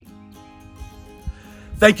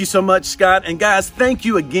Thank you so much, Scott. And guys, thank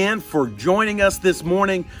you again for joining us this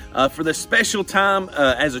morning for this special time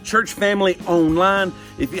as a church family online.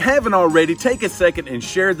 If you haven't already, take a second and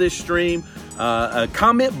share this stream.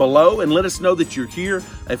 Comment below and let us know that you're here.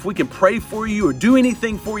 If we can pray for you or do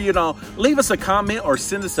anything for you at all, leave us a comment or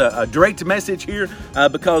send us a direct message here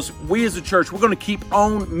because we as a church, we're going to keep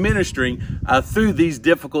on ministering through these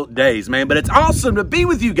difficult days, man. But it's awesome to be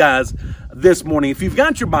with you guys this morning. If you've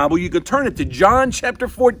got your Bible, you can turn it to John chapter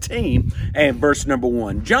 14 and verse number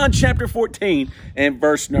 1. John chapter 14 and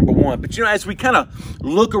verse number 1. But you know, as we kind of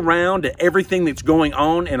look around at everything that's going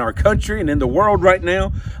on in our country and in the world right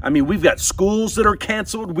now, I mean, we've got schools that are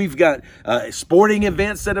canceled. We've got sporting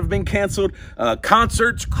events that have been canceled,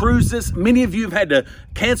 concerts, cruises. Many of you have had to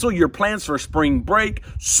cancel your plans for spring break.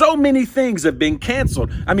 So many things have been canceled.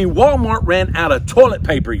 I mean, Walmart ran out of toilet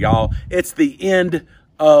paper, y'all. It's the end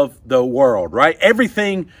of the world, right?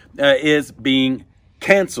 Everything is being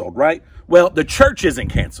canceled, right? Well, the church isn't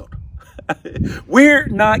canceled. We're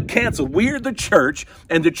not canceled. We're the church,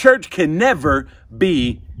 and the church can never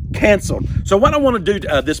be canceled. So what I want to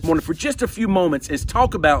do this morning for just a few moments is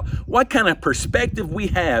talk about what kind of perspective we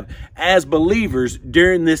have as believers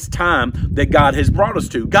during this time that God has brought us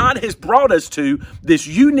to. God has brought us to this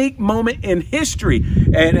unique moment in history,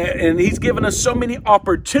 and He's given us so many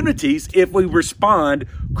opportunities if we respond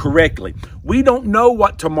correctly. We don't know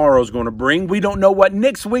what tomorrow is going to bring. We don't know what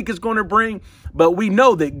next week is going to bring, but we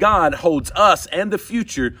know that God holds us and the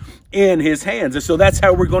future in His hands. And so that's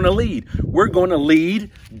how we're going to lead. We're going to lead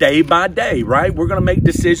day by day, right? We're going to make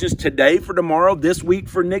decisions today for tomorrow, this week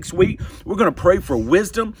for next week. We're going to pray for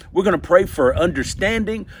wisdom. We're going to pray for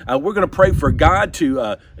understanding. We're going to pray for God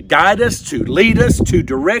to guide us, to lead us, to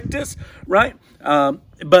direct us, right?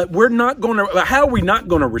 But we're not going to, how are we not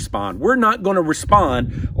going to respond? We're not going to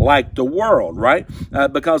respond like the world, right?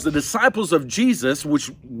 Because the disciples of Jesus, which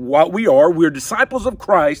what we are, we're disciples of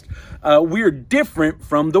Christ, we're different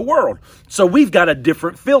from the world. So we've got a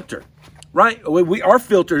different filter, right? Our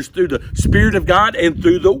filters through the Spirit of God and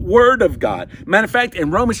through the Word of God. Matter of fact, in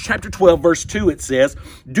Romans chapter 12, verse 2, it says,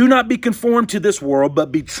 "Do not be conformed to this world,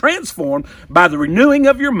 but be transformed by the renewing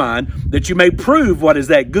of your mind, that you may prove what is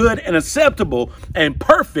that good and acceptable and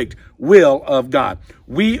perfect will of God."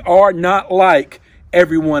 We are not like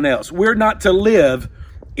everyone else. We're not to live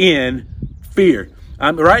in fear.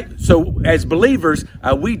 Right? So as believers,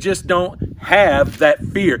 we just don't have that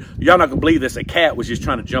fear. Y'all not going to believe this. A cat was just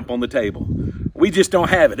trying to jump on the table. We just don't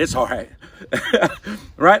have it. It's all right.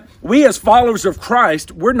 Right? We as followers of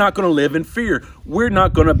Christ, we're not going to live in fear. We're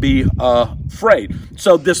not going to be afraid.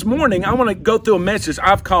 So this morning, I want to go through a message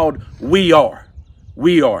I've called We Are.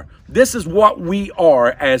 We are. This is what we are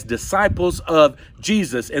as disciples of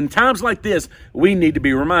Jesus. In times like this, we need to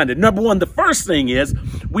be reminded. Number one, the first thing is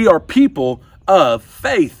we are people of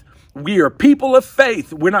faith. We are people of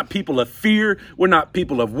faith. We're not people of fear. We're not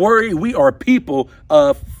people of worry. We are people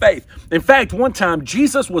of faith. In fact, one time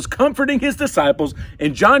Jesus was comforting His disciples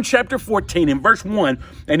in John chapter 14 in verse 1,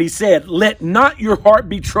 and He said, "Let not your heart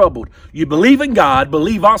be troubled. You believe in God,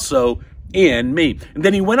 believe also in me." And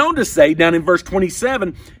then He went on to say, down in verse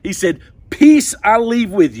 27, He said, "Peace I leave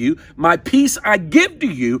with you, my peace I give to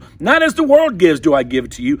you, not as the world gives do I give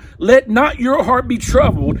to you. Let not your heart be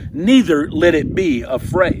troubled, neither let it be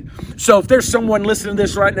afraid." So if there's someone listening to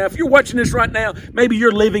this right now, if you're watching this right now, maybe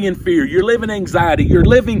you're living in fear, you're living in anxiety,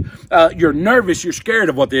 you're nervous, you're scared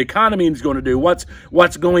of what the economy is going to do,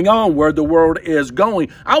 what's going on, where the world is going.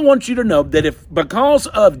 I want you to know that if because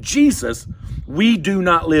of Jesus, we do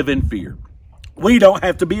not live in fear. We don't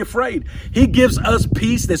have to be afraid. He gives us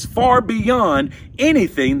peace that's far beyond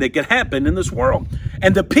anything that can happen in this world.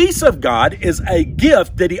 And the peace of God is a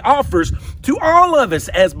gift that He offers to all of us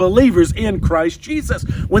as believers in Christ Jesus.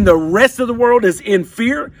 When the rest of the world is in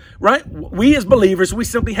fear, right? We as believers, we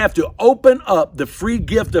simply have to open up the free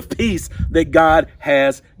gift of peace that God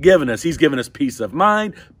has given us. He's given us peace of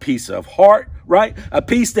mind, peace of heart, right? A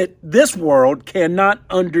peace that this world cannot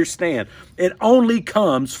understand. It only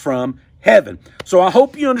comes from heaven. So I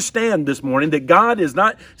hope you understand this morning that God is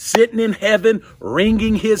not sitting in heaven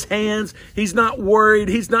wringing His hands. He's not worried.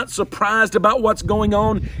 He's not surprised about what's going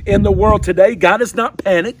on in the world today. God is not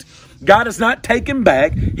panicked. God is not taken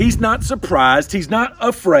back. He's not surprised. He's not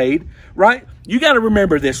afraid, right? You got to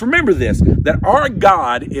remember this, that our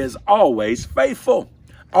God is always faithful.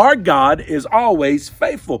 Our God is always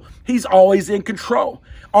faithful. He's always in control.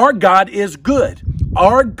 Our God is good.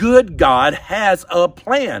 Our good God has a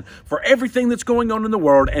plan for everything that's going on in the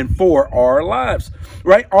world and for our lives,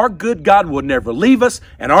 right? Our good God will never leave us,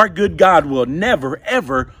 and our good God will never,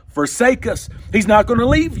 ever forsake us. He's not going to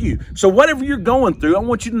leave you. So whatever you're going through, I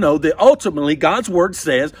want you to know that ultimately God's word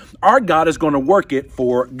says our God is going to work it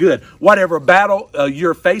for good. Whatever battle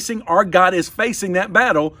you're facing, our God is facing that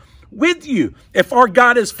battle with you. If our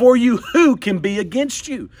God is for you, who can be against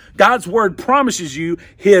you? God's word promises you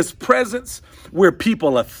his presence. We're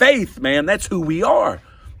people of faith, man. That's who we are.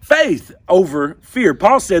 Faith over fear.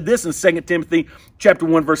 Paul said this in 2 Timothy chapter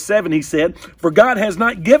 1, verse 7. He said, "For God has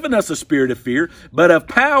not given us a spirit of fear, but of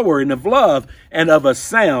power and of love and of a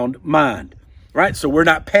sound mind." Right? So we're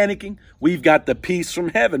not panicking. We've got the peace from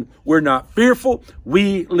heaven. We're not fearful.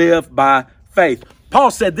 We live by faith. Paul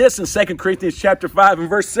said this in 2 Corinthians chapter 5 and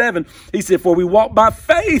verse 7. He said, "For we walk by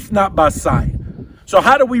faith, not by sight." So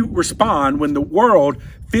how do we respond when the world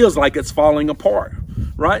feels like it's falling apart?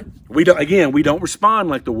 Right? We don't respond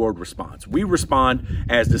like the world responds. We respond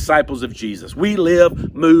as disciples of Jesus. We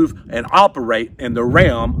live, move, and operate in the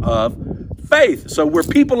realm of faith. So we're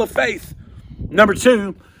people of faith. Number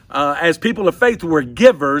two, as people of faith, we're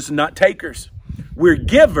givers, not takers. We're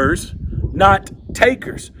givers, not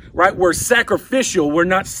takers. Right? We're sacrificial. We're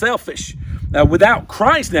not selfish. Without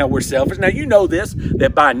Christ, now we're selfish. Now, you know this,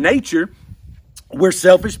 that by nature, we're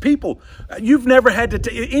selfish people. You've never had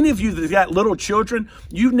to, any of you that got little children,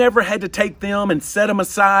 you've never had to take them and set them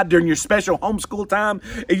aside during your special homeschool time.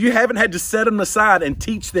 You haven't had to set them aside and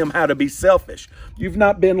teach them how to be selfish. You've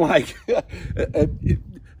not been like,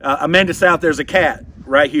 Amanda South, there's a cat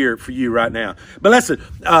right here for you right now. But listen,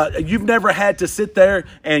 you've never had to sit there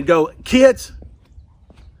and go, kids,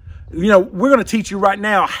 we're going to teach you right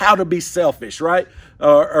now how to be selfish, right?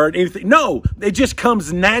 Or anything. No, it just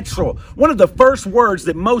comes natural. One of the first words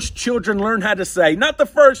that most children learn how to say, not the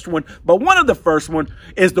first one, but one of the first one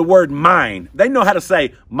is the word mine. They know how to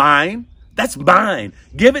say mine. That's mine.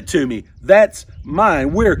 Give it to me. That's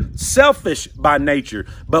mine. We're selfish by nature,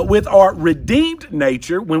 but with our redeemed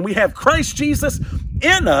nature, when we have Christ Jesus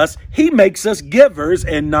in us, he makes us givers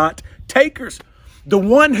and not takers. The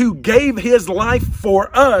one who gave his life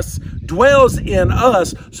for us dwells in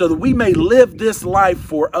us so that we may live this life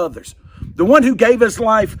for others. The one who gave his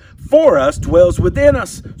life for us dwells within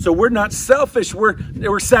us. So we're not selfish.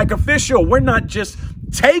 We're sacrificial. We're not just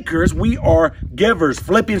takers. We are givers.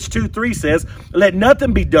 Philippians 2:3 says, "Let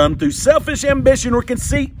nothing be done through selfish ambition or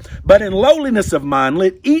conceit, but in lowliness of mind,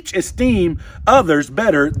 let each esteem others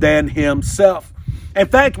better than himself." In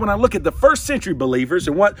fact, when I look at the first century believers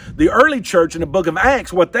and what the early church in the book of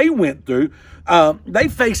Acts, what they went through, they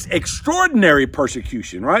faced extraordinary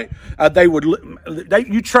persecution, right?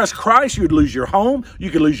 You trust Christ, you would lose your home, you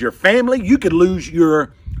could lose your family, you could lose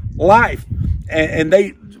your life. And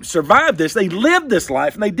they survived this. They lived this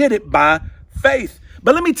life, and they did it by faith.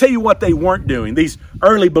 But let me tell you what they weren't doing. These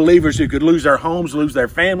early believers who could lose their homes, lose their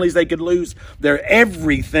families, they could lose their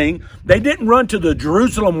everything. They didn't run to the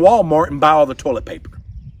Jerusalem Walmart and buy all the toilet paper.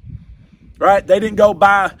 Right? They didn't go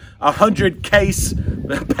buy 100-case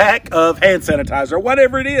pack of hand sanitizer or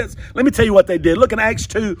whatever it is. Let me tell you what they did. Look in Acts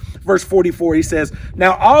 2, verse 44. He says,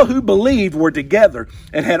 "Now all who believed were together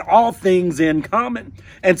and had all things in common,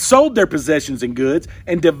 and sold their possessions and goods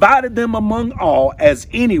and divided them among all as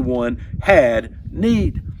anyone had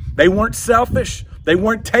need." They weren't selfish. They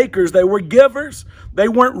weren't takers. They were givers. They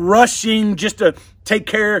weren't rushing just to take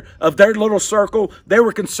care of their little circle. They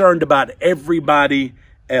were concerned about everybody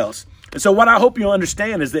else. And so what I hope you'll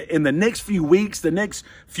understand is that in the next few weeks, the next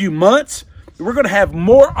few months, we're going to have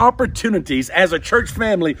more opportunities as a church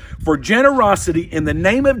family for generosity in the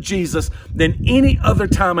name of Jesus than any other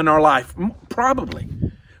time in our life, probably.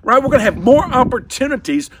 Right? We're going to have more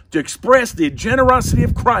opportunities to express the generosity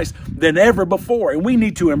of Christ than ever before. And we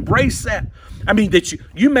need to embrace that. I mean, that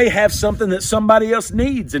you may have something that somebody else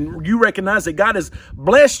needs, and you recognize that God has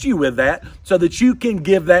blessed you with that so that you can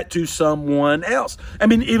give that to someone else. I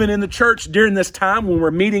mean, even in the church during this time when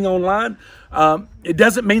we're meeting online, it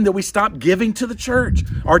doesn't mean that we stop giving to the church.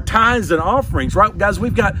 Our tithes and offerings, right? Guys,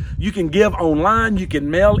 you can give online, you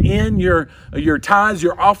can mail in your tithes,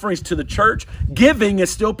 your offerings to the church. Giving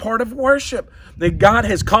is still part of worship. That God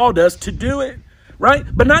has called us to do it. Right?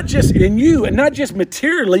 But not just in you and not just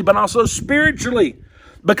materially, but also spiritually.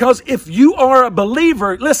 Because if you are a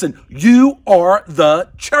believer, listen, you are the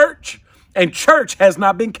church. And church has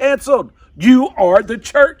not been canceled. You are the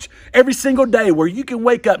church. Every single day where you can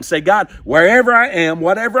wake up and say, God, wherever I am,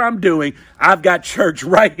 whatever I'm doing, I've got church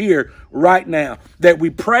right here right now. That we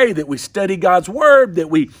pray, that we study God's word, that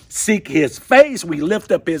we seek his face, we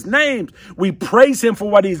lift up his name, we praise him for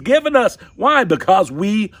what he's given us. Why? Because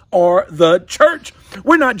we are the church.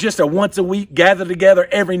 We're not just a once a week gather together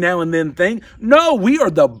every now and then thing. No, we are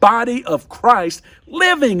the body of Christ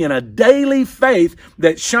living in a daily faith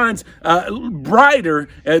that shines brighter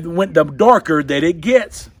the darker that it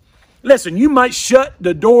gets. Listen, you might shut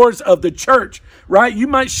the doors of the church, right? You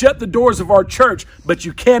might shut the doors of our church, but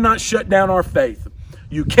you cannot shut down our faith.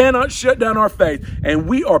 You cannot shut down our faith. And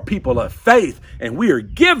we are people of faith, and we are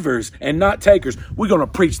givers and not takers. We're going to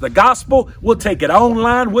preach the gospel. We'll take it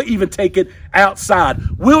online. We'll even take it outside.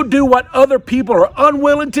 We'll do what other people are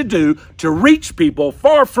unwilling to do to reach people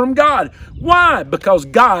far from God. Why? Because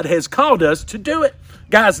God has called us to do it.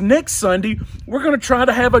 Guys, next Sunday, we're going to try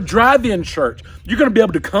to have a drive-in church. You're going to be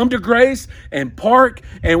able to come to Grace and park,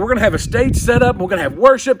 and we're going to have a stage set up. We're going to have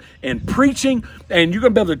worship and preaching, and you're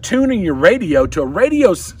going to be able to tune in your radio to a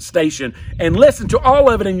radio station and listen to all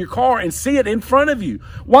of it in your car and see it in front of you.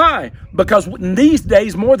 Why? Because in these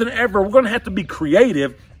days, more than ever, we're going to have to be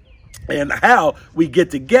creative in how we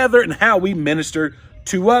get together and how we minister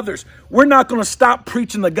to others. We're not going to stop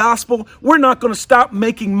preaching the gospel. We're not going to stop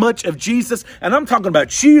making much of Jesus. And I'm talking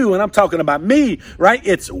about you and I'm talking about me, right?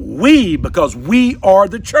 It's we, because we are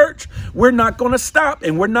the church. We're not going to stop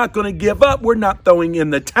and we're not going to give up. We're not throwing in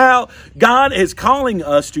the towel. God is calling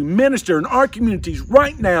us to minister in our communities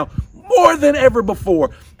right now more than ever before.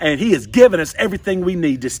 And he has given us everything we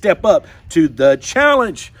need to step up to the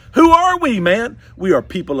challenge. Who are we, man? We are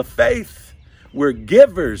people of faith. We're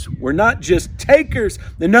givers. We're not just takers.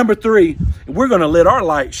 And number 3, we're going to let our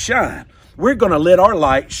light shine. We're going to let our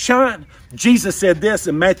light shine. Jesus said this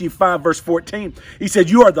in Matthew 5, verse 14. He said,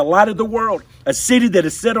 "You are the light of the world. A city that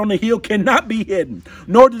is set on a hill cannot be hidden.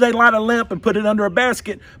 Nor do they light a lamp and put it under a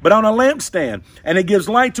basket, but on a lampstand. And it gives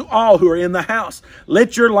light to all who are in the house.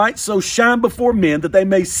 Let your light so shine before men that they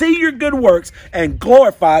may see your good works and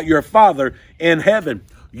glorify your Father in heaven."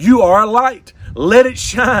 You are a light. Let it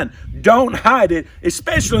shine. Don't hide it,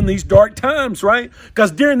 especially in these dark times, right? Because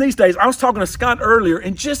during these days, I was talking to Scott earlier,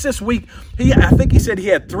 and just this week, I think he said he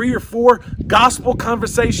had 3 or 4 gospel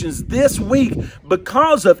conversations this week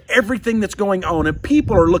because of everything that's going on. And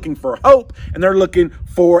people are looking for hope, and they're looking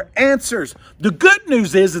for answers. The good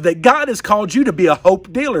news is that God has called you to be a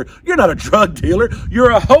hope dealer. You're not a drug dealer.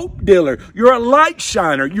 You're a hope dealer. You're a light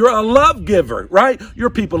shiner. You're a love giver, right? You're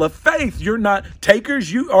people of faith. You're not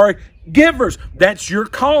takers. You are givers. That's your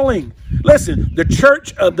calling. Listen, the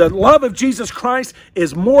church of the love of Jesus Christ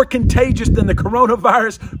is more contagious than the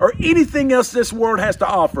coronavirus or anything else this world has to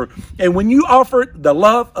offer. And when you offer the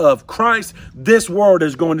love of Christ, this world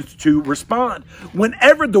is going to respond.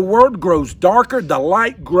 Whenever the world grows darker, the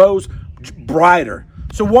light grows brighter.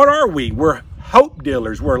 So what are we? We're hope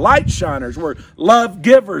dealers. We're light shiners. We're love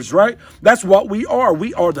givers, right? That's what we are.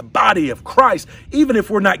 We are the body of Christ. Even if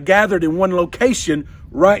we're not gathered in one location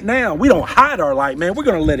right now, we don't hide our light, man. We're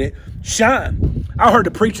going to let it shine. I heard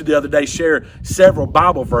a preacher the other day share several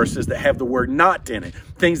Bible verses that have the word "not" in it.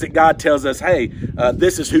 Things that God tells us, hey,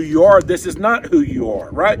 this is who you are. This is not who you are,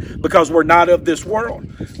 right? Because we're not of this world.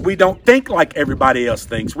 We don't think like everybody else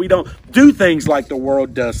thinks. We don't do things like the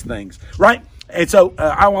world does things, right? And so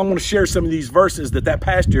I want to share some of these verses that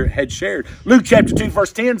pastor had shared. Luke chapter 2,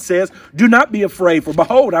 verse 10 says, "Do not be afraid, for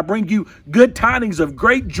behold, I bring you good tidings of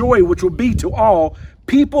great joy, which will be to all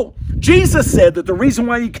people." Jesus said that the reason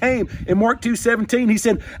why he came in Mark 2:17, he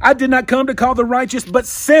said, "I did not come to call the righteous, but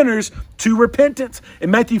sinners to repentance." In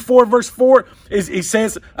Matthew 4, verse 4, he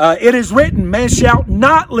says, "It is written, man shall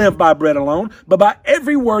not live by bread alone, but by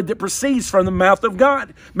every word that proceeds from the mouth of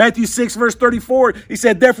God." Matthew 6, verse 34, he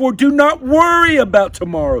said, "Therefore do not worry about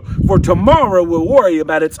tomorrow, for tomorrow will worry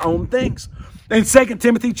about its own things." In 2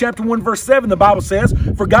 Timothy chapter 1, verse 7, the Bible says,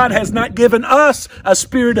 "For God has not given us a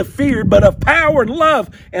spirit of fear, but of power and love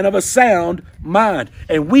and of a sound mind."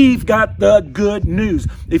 And we've got the good news.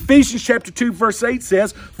 Ephesians chapter 2, verse 8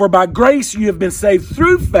 says, "For by grace you have been saved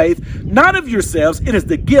through faith, not of yourselves, it is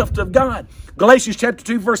the gift of God." Galatians chapter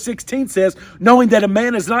 2, verse 16 says, "Knowing that a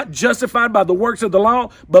man is not justified by the works of the law,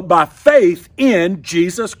 but by faith in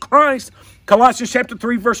Jesus Christ." Colossians chapter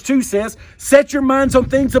 3, verse 2 says, "Set your minds on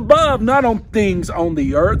things above, not on things on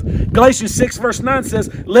the earth." Galatians 6, verse 9 says,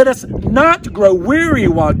 "Let us not grow weary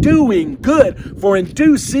while doing good, for in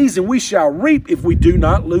due season we shall reap if we do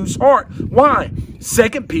not lose heart." Why?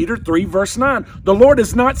 2 Peter 3, verse 9, "The Lord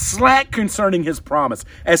is not slack concerning his promise,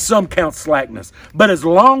 as some count slackness, but is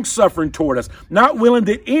long-suffering toward us, not willing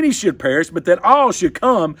that any should perish, but that all should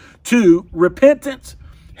come to repentance."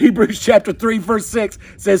 Hebrews chapter 3, verse 6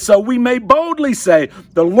 says, so we may boldly say,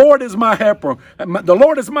 the Lord is my helper. The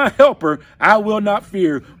Lord is my helper. I will not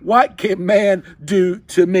fear. What can man do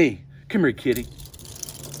to me? Come here, kitty.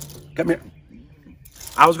 Come here.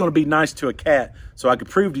 I was going to be nice to a cat so I could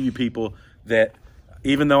prove to you people that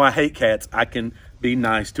even though I hate cats, I can be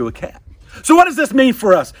nice to a cat. So what does this mean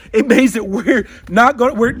for us? It means that we're not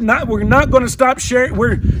going to stop sharing.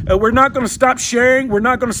 We're not going to stop sharing. We're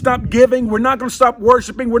not going to stop giving. We're not going to stop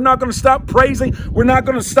worshiping. We're not going to stop praising. We're not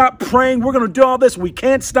going to stop praying. We're going to do all this. We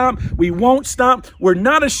can't stop. We won't stop. We're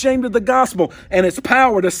not ashamed of the gospel and its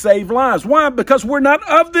power to save lives. Why? Because we're not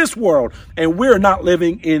of this world and we're not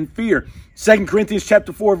living in fear. 2 Corinthians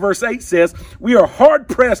chapter 4, verse 8 says, we are hard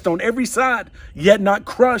pressed on every side, yet not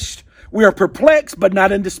crushed. We are perplexed, but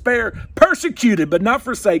not in despair, persecuted, but not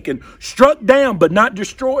forsaken, struck down, but not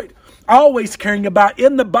destroyed, always carrying about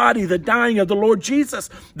in the body the dying of the Lord Jesus,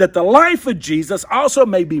 that the life of Jesus also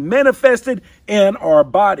may be manifested in our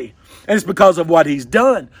body. And it's because of what he's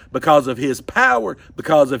done, because of his power,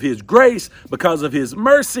 because of his grace, because of his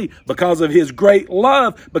mercy, because of his great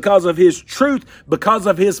love, because of his truth, because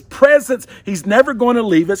of his presence. He's never going to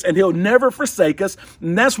leave us and he'll never forsake us.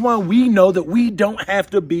 And that's why we know that we don't have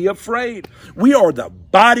to be afraid. We are the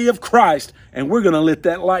body of Christ and we're going to let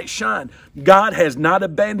that light shine. God has not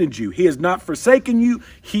abandoned you. He has not forsaken you.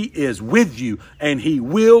 He is with you and he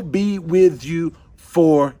will be with you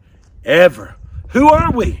forever. Who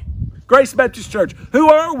are we? Grace Baptist Church, who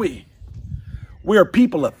are we? We are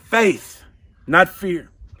people of faith, not fear.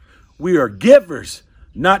 We are givers,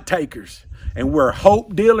 not takers. And we're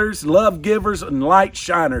hope dealers, love givers, and light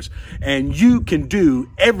shiners. And you can do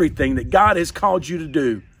everything that God has called you to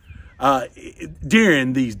do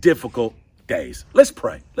during these difficult days. Let's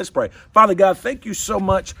pray. Let's pray. Father God, thank you so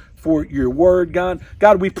much for your word, God.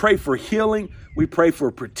 God, we pray for healing. We pray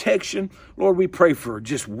for protection. Lord, we pray for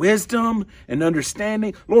just wisdom and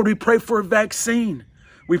understanding. Lord, we pray for a vaccine.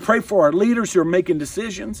 We pray for our leaders who are making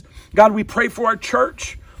decisions. God, we pray for our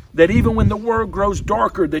church, that even when the world grows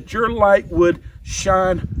darker, that your light would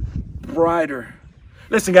shine brighter.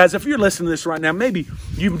 Listen, guys, if you're listening to this right now, maybe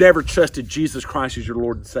you've never trusted Jesus Christ as your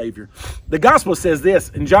Lord and Savior. The gospel says this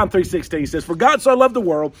in John 3:16, says, for God so loved the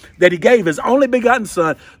world that he gave his only begotten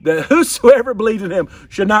son, that whosoever believes in him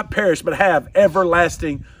should not perish, but have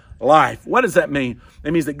everlasting life. What does that mean?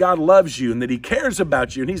 It means that God loves you and that he cares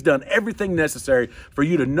about you and he's done everything necessary for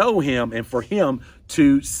you to know him and for him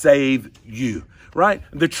to save you, right?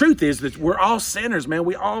 The truth is that we're all sinners, man.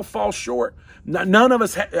 We all fall short. None of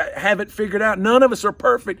us have it figured out. None of us are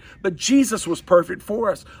perfect, but Jesus was perfect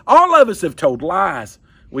for us. All of us have told lies.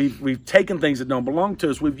 We've taken things that don't belong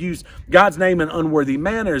to us. We've used God's name in unworthy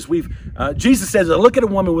manners. Jesus says, look at a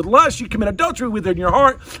woman with lust, you commit adultery with her in your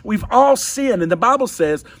heart. We've all sinned. And the Bible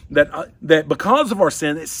says that because of our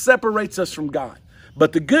sin, it separates us from God.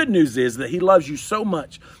 But the good news is that he loves you so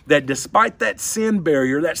much that despite that sin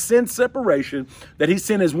barrier, that sin separation, that he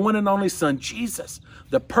sent his one and only son, Jesus,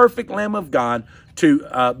 the perfect Lamb of God,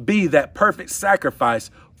 to be that perfect sacrifice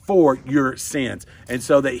for your sins. And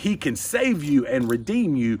so that he can save you and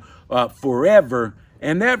redeem you forever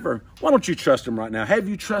and ever. Why don't you trust him right now? Have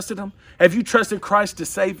you trusted him? Have you trusted Christ to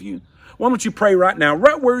save you? Why don't you pray right now,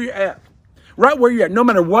 right where you're at? Right where you're at, no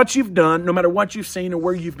matter what you've done, no matter what you've seen or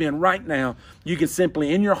where you've been right now, you can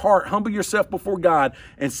simply in your heart humble yourself before God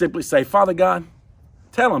and simply say, Father God,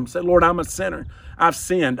 tell him, say, Lord, I'm a sinner. I've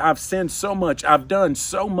sinned so much. I've done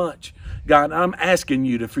so much. God, I'm asking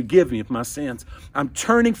you to forgive me of my sins. I'm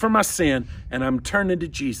turning from my sin and I'm turning to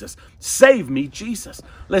Jesus. Save me, Jesus.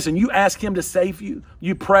 Listen, you ask him to save you.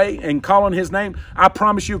 You pray and call on his name. I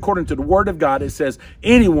promise you, according to the word of God, it says,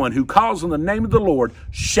 anyone who calls on the name of the Lord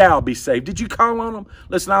shall be saved. Did you call on him?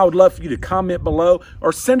 Listen, I would love for you to comment below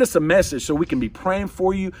or send us a message so we can be praying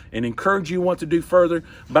for you and encourage you what to do further.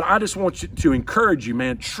 But I just want you to encourage you,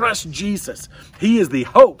 man. Trust Jesus. He is the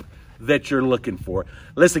hope that you're looking for.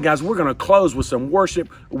 Listen, guys, we're going to close with some worship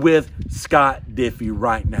with Scott Diffie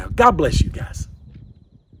right now. God bless you guys.